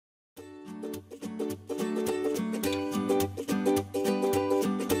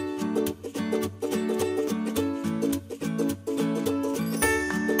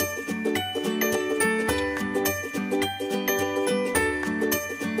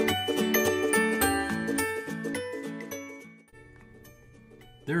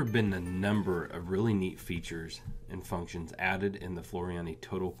There have been a number of really neat features and functions added in the Floriani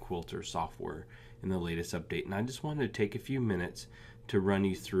Total Quilter software in the latest update, and I just wanted to take a few minutes to run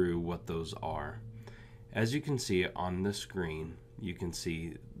you through what those are. As you can see on the screen, you can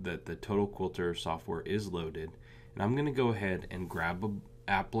see that the Total Quilter software is loaded, and I'm going to go ahead and grab an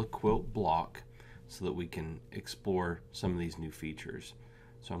Appli-Quilt block so that we can explore some of these new features.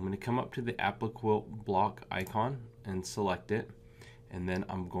 So I'm going to come up to the Appli-Quilt block icon and select it, and then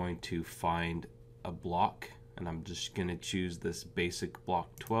I'm going to find a block, and I'm just going to choose this basic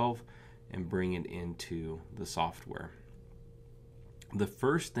block 12 and bring it into the software. The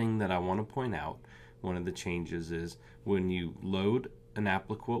first thing that I want to point out, one of the changes, is when you load an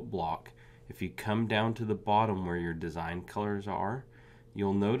Appli-Quilt block, if you come down to the bottom where your design colors are,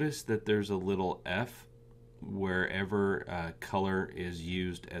 you'll notice that there's a little F wherever color is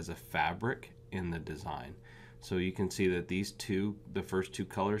used as a fabric in the design. So you can see that these two, the first two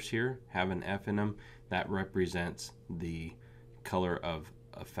colors here, have an F in them. That represents the color of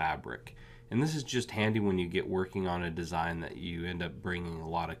a fabric. And this is just handy when you get working on a design that you end up bringing a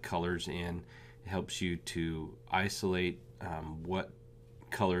lot of colors in. It helps you to isolate what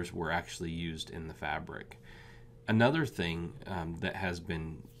colors were actually used in the fabric. Another thing that has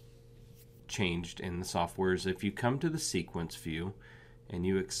been changed in the software is if you come to the sequence view and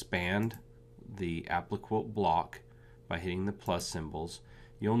you expand the Appli-Quilt block by hitting the plus symbols,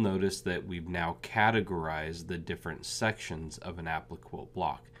 you'll notice that we've now categorized the different sections of an Appli-Quilt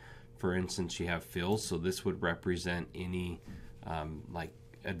block. For instance, you have fills, so this would represent any like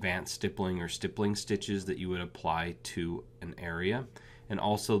advanced stippling or stippling stitches that you would apply to an area, and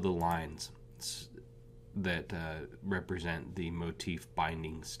also the lines that represent the motif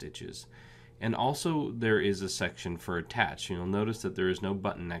binding stitches. And also there is a section for attach. You'll notice that there is no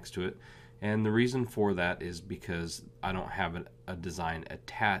button next to it, and the reason for that is because I don't have a design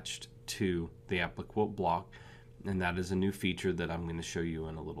attached to the Appli-Quilt block, and that is a new feature that I'm going to show you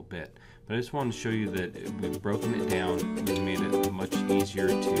in a little bit. But I just wanted to show you that we've broken it down. We've made it much easier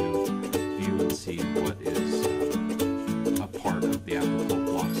to view and see what is a part of the Appli-Quilt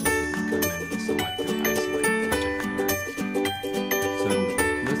block, so you can come in and select and isolate particular areas. So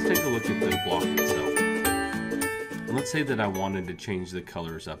let's take a look at the block itself. Let's say that I wanted to change the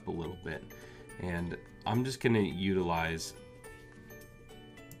colors up a little bit, and I'm just going to utilize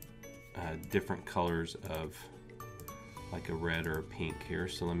different colors of like a red or a pink here.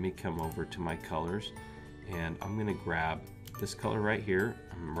 So let me come over to my colors, and I'm going to grab this color right here.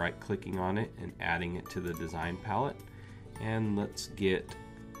 I'm right clicking on it and adding it to the design palette, and let's get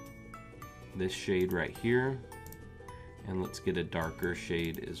this shade right here, and let's get a darker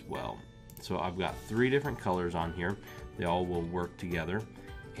shade as well. So I've got three different colors on here. They all will work together,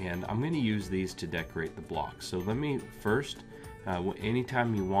 and I'm going to use these to decorate the block. So let me first,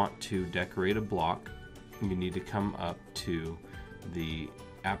 anytime you want to decorate a block, you need to come up to the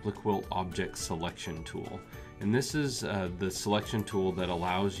Appli-Quilt Object Selection tool. And this is the selection tool that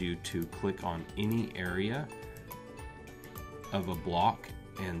allows you to click on any area of a block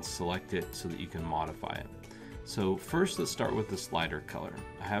and select it so that you can modify it. So first, let's start with the slider color.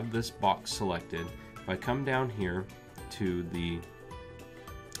 I have this box selected. If I come down here to the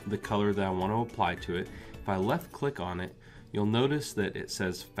color that I want to apply to it, if I left click on it, you'll notice that it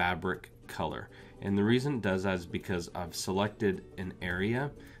says fabric color. And the reason it does that is because I've selected an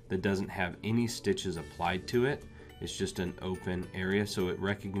area that doesn't have any stitches applied to it. It's just an open area, so it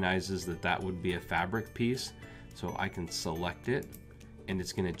recognizes that that would be a fabric piece. So I can select it, and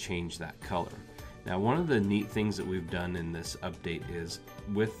it's going to change that color. Now, one of the neat things that we've done in this update is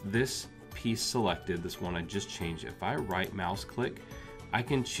with this piece selected, this one I just changed, if I right mouse click, I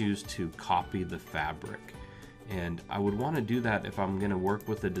can choose to copy the fabric. And I would want to do that if I'm going to work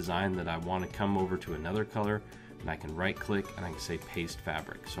with a design that I want to come over to another color, and I can right click and I can say paste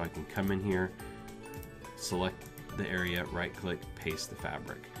fabric. So I can come in here, select the area, right click, paste the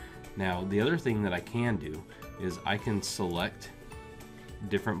fabric. Now, the other thing that I can do is I can select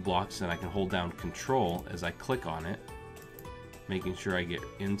different blocks, and I can hold down Control as I click on it, making sure I get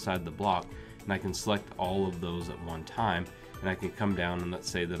inside the block, and I can select all of those at one time, and I can come down and let's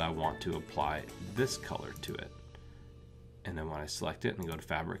say that I want to apply this color to it. And then when I select it and go to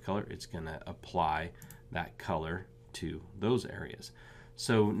fabric color, it's going to apply that color to those areas.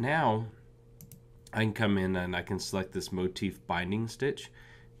 So now I can come in and I can select this motif binding stitch,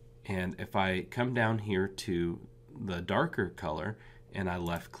 and if I come down here to the darker color and I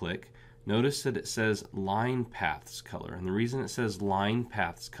left click, notice that it says line paths color. And the reason it says line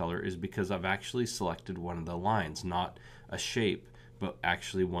paths color is because I've actually selected one of the lines, not a shape, but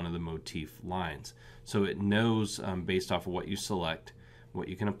actually one of the motif lines. So it knows based off of what you select what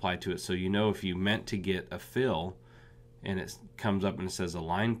you can apply to it. So you know if you meant to get a fill and it comes up and it says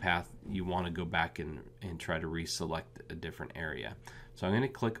align path, you want to go back and try to reselect a different area. So I'm going to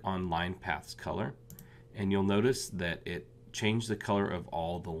click on line paths color, and you'll notice that it changed the color of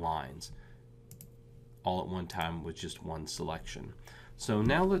all the lines all at one time with just one selection. So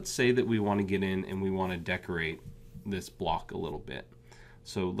now let's say that we want to get in and we want to decorate this block a little bit.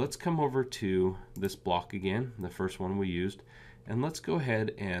 So let's come over to this block again, the first one we used, and let's go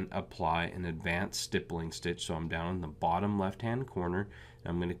ahead and apply an advanced stippling stitch. So I'm down in the bottom left hand corner,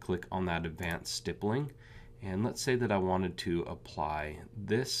 and I'm going to click on that advanced stippling, and let's say that I wanted to apply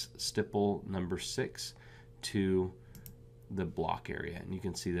this stipple number 6 to the block area, and you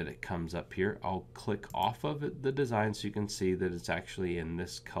can see that it comes up here. I'll click off of it, the design, so you can see that it's actually in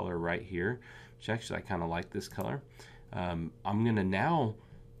this color right here, which actually I kind of like this color. I'm going to now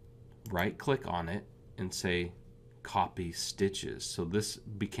right click on it and say copy stitches. So this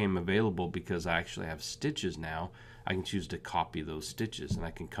became available because I actually have stitches now. I can choose to copy those stitches, and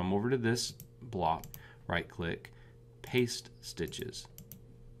I can come over to this block, right click, paste stitches.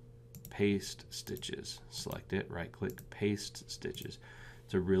 Paste stitches. Select it, right click, paste stitches.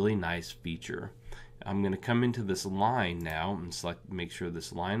 It's a really nice feature. I'm going to come into this line now and select, make sure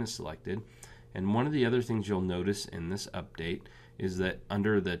this line is selected. And one of the other things you'll notice in this update is that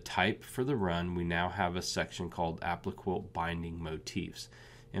under the type for the run, we now have a section called Appli-Quilt Binding Motifs.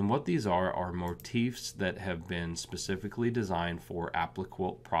 And what these are motifs that have been specifically designed for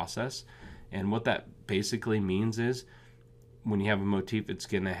Appli-Quilt process. And what that basically means is when you have a motif, it's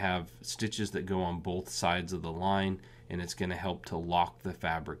going to have stitches that go on both sides of the line, and it's going to help to lock the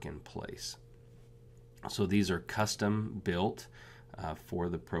fabric in place. So these are custom built for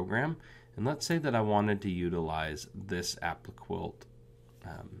the program. And let's say that I wanted to utilize this Appli-Quilt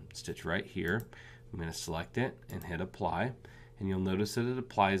stitch right here. I'm going to select it and hit apply, and you'll notice that it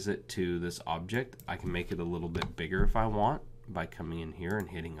applies it to this object. I can make it a little bit bigger if I want by coming in here and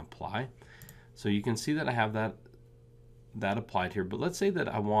hitting apply. So you can see that I have that applied here, but let's say that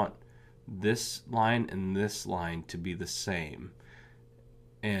I want this line and this line to be the same,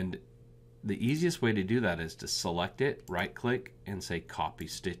 and the easiest way to do that is to select it, right click, and say copy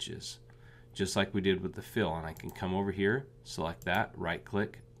stitches, just like we did with the fill. And I can come over here, select that, right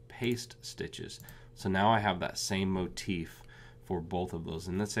click, paste stitches. So now I have that same motif for both of those.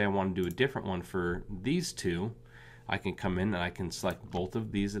 And let's say I want to do a different one for these two. I can come in and I can select both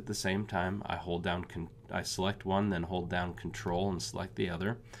of these at the same time. I select one, then hold down Control and select the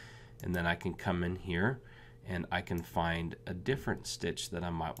other, and then I can come in here and I can find a different stitch that I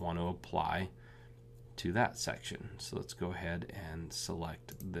might want to apply to that section. So let's go ahead and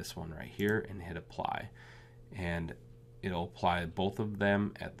select this one right here and hit apply, and it'll apply both of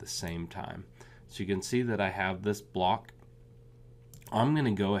them at the same time. So you can see that I have this block. I'm going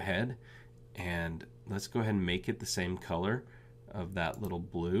to go ahead and let's go ahead and make it the same color of that little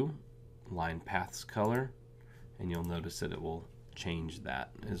blue line paths color, and you'll notice that it will change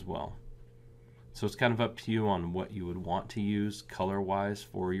that as well. So it's kind of up to you on what you would want to use color wise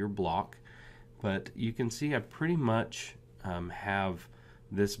for your block, but you can see I pretty much have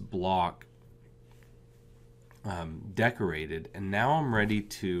this block decorated, and now I'm ready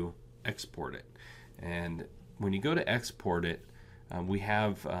to export it. And when you go to export it, we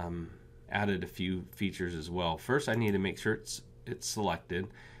have added a few features as well. First, I need to make sure it's selected.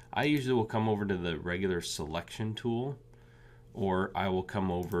 I usually will come over to the regular selection tool, or I will come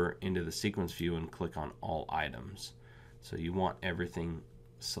over into the sequence view and click on all items. So you want everything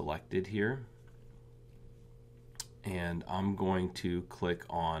selected here, and I'm going to click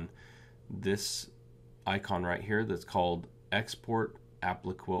on this icon right here that's called Export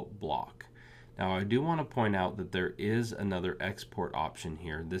Appli-Quilt Block. Now I do want to point out that there is another export option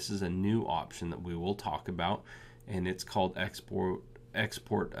here. This is a new option that we will talk about, and it's called Export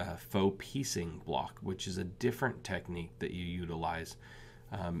Faux Piecing Block, which is a different technique that you utilize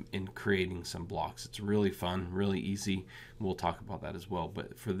in creating some blocks. It's really fun, really easy. We'll talk about that as well.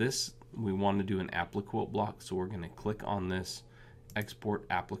 But for this, we want to do an Appli-Quilt block, so we're going to click on this Export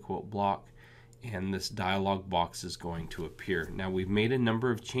Appli-Quilt Block, and this dialog box is going to appear. Now we've made a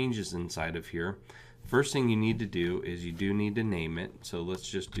number of changes inside of here. First thing you need to do is you do need to name it. So let's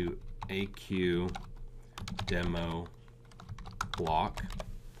just do AQ Demo Block,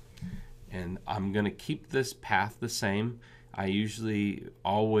 and I'm going to keep this path the same. I usually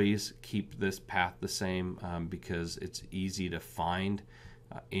always keep this path the same because it's easy to find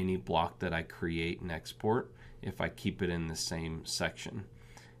any block that I create and export if I keep it in the same section.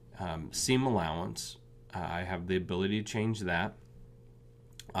 Seam allowance, I have the ability to change that.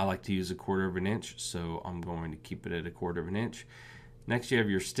 I like to use 1/4 inch, so I'm going to keep it at 1/4 inch. Next you have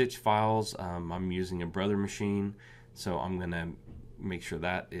your stitch files. I'm using a Brother machine, so I'm going to make sure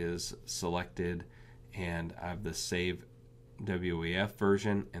that is selected, and I have the save WAF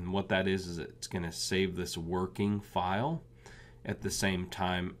version, and what that is it's going to save this working file at the same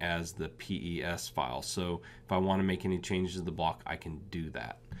time as the PES file. So if I want to make any changes to the block, I can do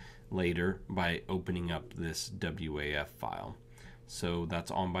that later by opening up this WAF file. So that's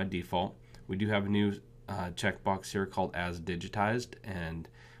on by default. We do have a new checkbox here called as digitized, and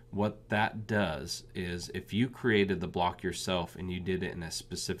what that does is if you created the block yourself and you did it in a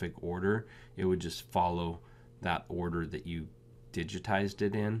specific order, it would just follow that order that you digitized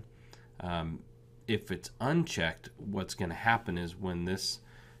it in. If it's unchecked, what's going to happen is when this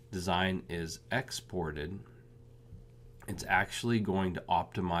design is exported, it's actually going to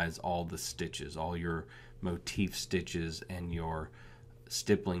optimize all the stitches, all your motif stitches and your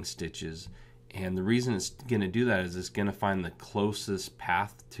stippling stitches. And the reason it's going to do that is it's going to find the closest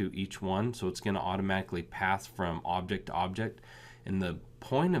path to each one. So it's going to automatically path from object to object. And the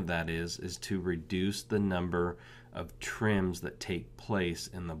point of that is to reduce the number of trims that take place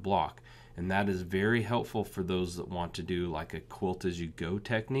in the block. And that is very helpful for those that want to do like a quilt as you go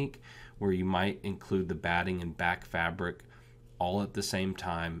technique, where you might include the batting and back fabric all at the same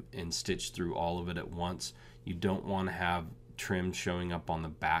time and stitch through all of it at once. You don't want to have trim showing up on the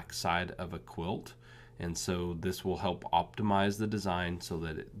back side of a quilt, and so this will help optimize the design so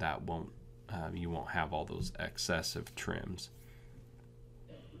that you won't have all those excessive trims.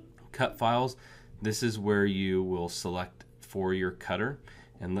 Cut files, this is where you will select for your cutter,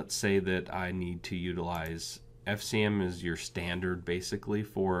 and let's say that I need to utilize FCM is your standard basically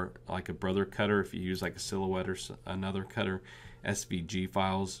for like a Brother cutter. If you use like a Silhouette or another cutter, SVG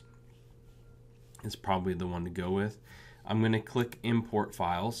files is probably the one to go with. I'm going to click import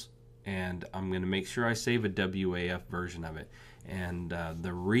files, and I'm going to make sure I save a WAF version of it. And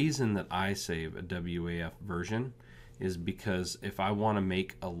the reason that I save a WAF version is because if I want to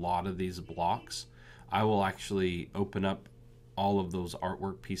make a lot of these blocks, I will actually open up all of those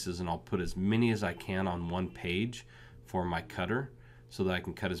artwork pieces and I'll put as many as I can on one page for my cutter so that I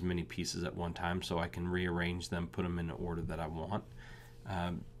can cut as many pieces at one time, so I can rearrange them, put them in the order that I want.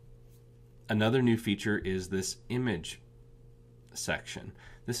 Another new feature is this image section.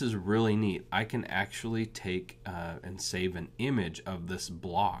 This is really neat. I can actually take and save an image of this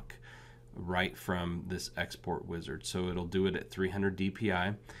block right from this export wizard. So it'll do it at 300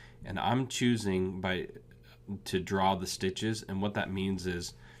 dpi, and I'm choosing to draw the stitches, and what that means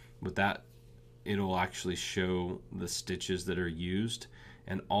is with that it'll actually show the stitches that are used,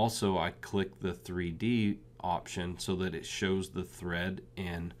 and also I click the 3D option so that it shows the thread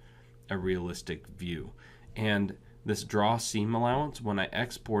in a realistic view. And this draw seam allowance, when I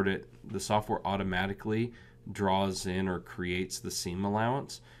export it, the software automatically draws in or creates the seam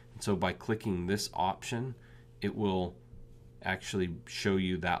allowance. And so by clicking this option, it will actually show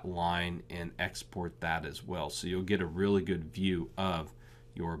you that line and export that as well. So you'll get a really good view of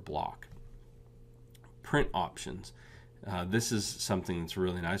your block. Print options. This is something that's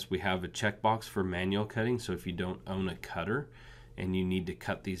really nice. We have a checkbox for manual cutting, so if you don't own a cutter and you need to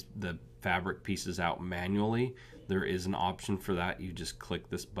cut the fabric pieces out manually, there is an option for that. You just click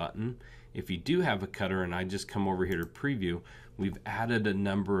this button. If you do have a cutter, and I just come over here to preview, we've added a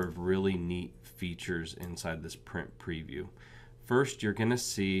number of really neat features inside this print preview. First, you're going to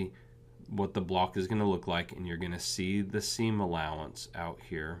see what the block is going to look like, and you're going to see the seam allowance out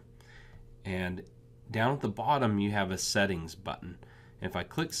here. And down at the bottom, you have a settings button. If I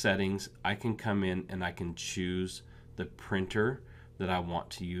click settings, I can come in and I can choose the printer that I want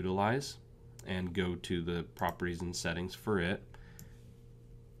to utilize and go to the properties and settings for it.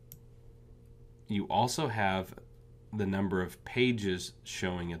 You also have the number of pages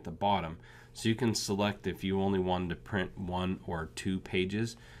showing at the bottom. So you can select if you only wanted to print 1 or 2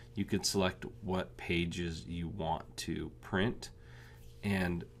 pages, you could select what pages you want to print.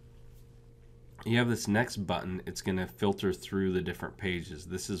 And you have this next button, it's going to filter through the different pages.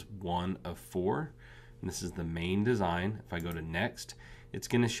 This is 1 of 4, and this is the main design. If I go to next, it's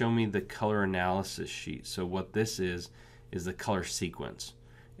going to show me the color analysis sheet. So what this is the color sequence.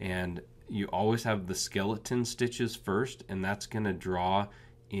 And you always have the skeleton stitches first, and that's going to draw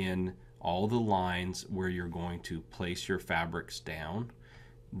in all the lines where you're going to place your fabrics down.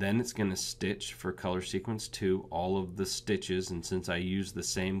 Then it's going to stitch for color sequence 2 all of the stitches, and since I used the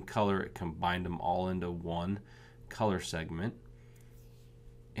same color, it combined them all into one color segment.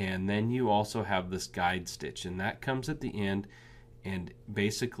 And then you also have this guide stitch, and that comes at the end, and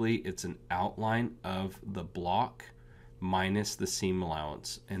basically it's an outline of the block minus the seam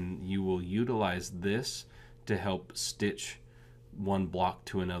allowance, and you will utilize this to help stitch one block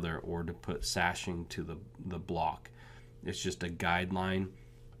to another or to put sashing to the block. It's just a guideline,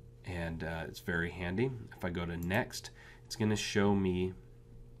 and it's very handy. If I go to next, it's going to show me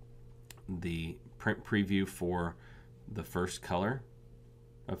the print preview for the first color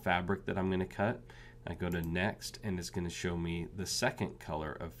of fabric that I'm going to cut. I go to next, and it's going to show me the second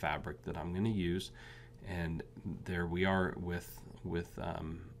color of fabric that I'm going to use, and there we are with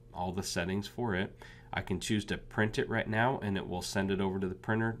all the settings for it. I can choose to print it right now, and it will send it over to the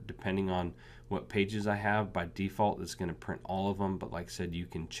printer depending on what pages I have. By default, it's going to print all of them, but like I said, you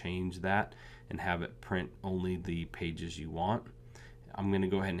can change that and have it print only the pages you want. I'm going to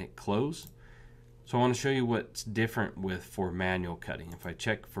go ahead and hit close. So I want to show you what's different for manual cutting. If I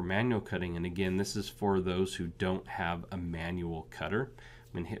check for manual cutting, and again, this is for those who don't have a manual cutter,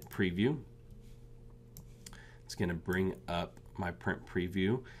 I'm going to hit preview. It's going to bring up my print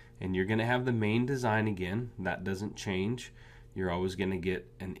preview, and you're going to have the main design again. That doesn't change. You're always going to get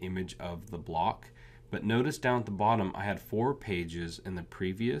an image of the block. But notice down at the bottom, I had 4 pages in the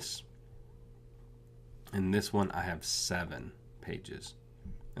previous. In this one, I have 7 pages.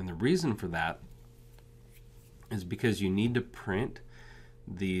 And the reason for that is because you need to print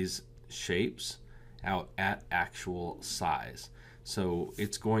these shapes out at actual size. So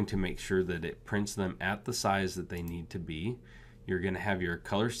it's going to make sure that it prints them at the size that they need to be. You're going to have your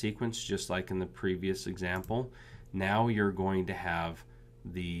color sequence just like in the previous example. Now you're going to have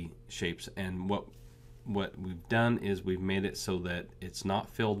the shapes, and what we've done is we've made it so that it's not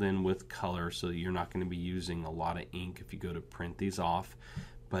filled in with color, so you're not going to be using a lot of ink if you go to print these off,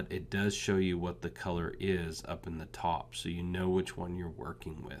 but it does show you what the color is up in the top, so you know which one you're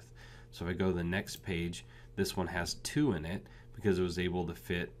working with. So if I go to the next page, this one has 2 in it because it was able to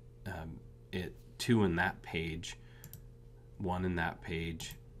fit 2 in that page, 1 in that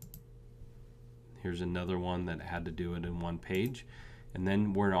page. Here's another one that had to do it in 1 page, and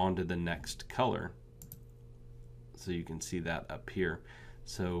then we're on to the next color. So you can see that up here.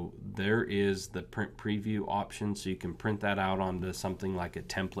 So there is the print preview option, so you can print that out onto something like a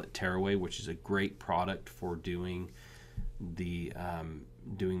template tearaway, which is a great product for doing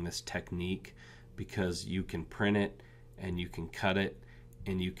this technique, because you can print it and you can cut it,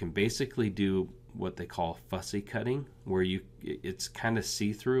 and you can basically do what they call fussy cutting, where it's kind of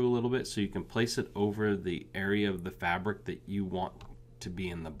see-through a little bit, so you can place it over the area of the fabric that you want to be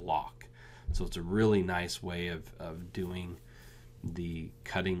in the block. So it's a really nice way of doing the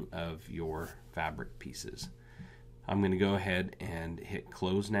cutting of your fabric pieces. I'm going to go ahead and hit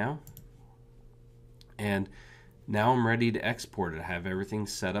close now, and now I'm ready to export it. I have everything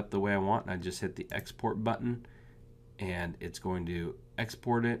set up the way I want, and I just hit the export button, and it's going to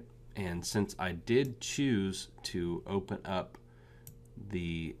export it. And since I did choose to open up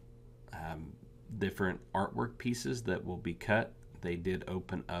the different artwork pieces that will be cut, they did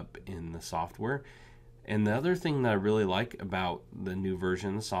open up in the software. And the other thing that I really like about the new version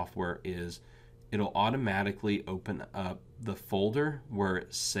of the software is it'll automatically open up the folder where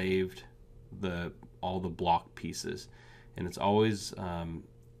it saved all the block pieces. And it's always,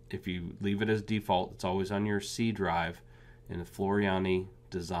 if you leave it as default, it's always on your C drive in the Floriani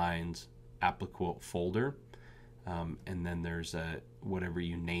Designs Appli-Quilt folder, and then there's whatever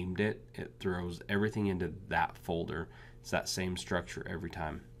you named it, it throws everything into that folder. It's that same structure every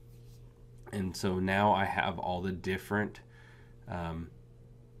time. And so now I have all the different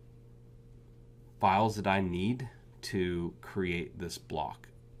files that I need to create this block.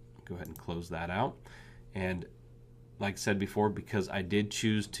 Go ahead and close that out. And like I said before, because I did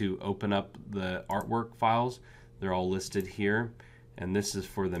choose to open up the artwork files, they're all listed here. And this is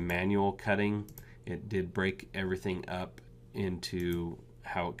for the manual cutting. It did break everything up into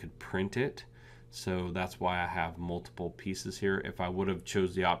how it could print it. So that's why I have multiple pieces here. If I would have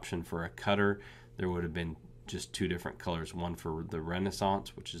chose the option for a cutter, there would have been just 2 different colors, one for the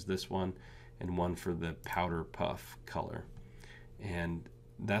Renaissance, which is this one, and one for the powder puff color. And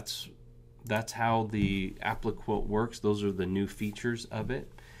that's how the Appli-Quilt works. Those are the new features of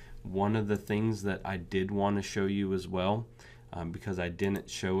it. One of the things that I did want to show you as well, because I didn't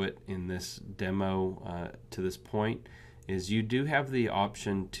show it in this demo to this point, is you do have the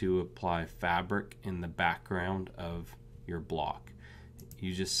option to apply fabric in the background of your block.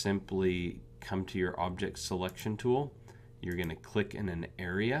 You just simply come to your object selection tool. You're going to click in an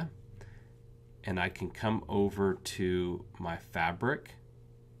area, and I can come over to my fabric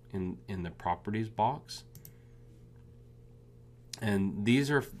in the properties box. And these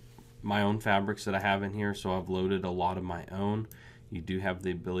are my own fabrics that I have in here, so I've loaded a lot of my own. You do have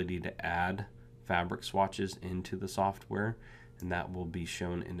the ability to add fabric swatches into the software, and that will be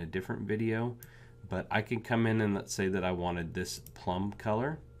shown in a different video. But I can come in and let's say that I wanted this plum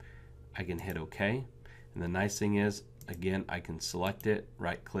color. I can hit OK. And the nice thing is, again, I can select it,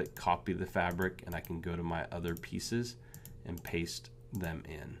 right click, copy the fabric, and I can go to my other pieces and paste them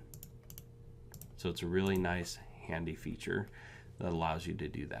in. So it's a really nice, handy feature that allows you to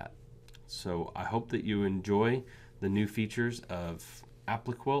do that. So I hope that you enjoy the new features of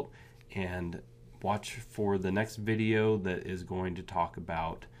Appli-Quilt, and watch for the next video that is going to talk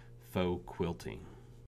about faux quilting.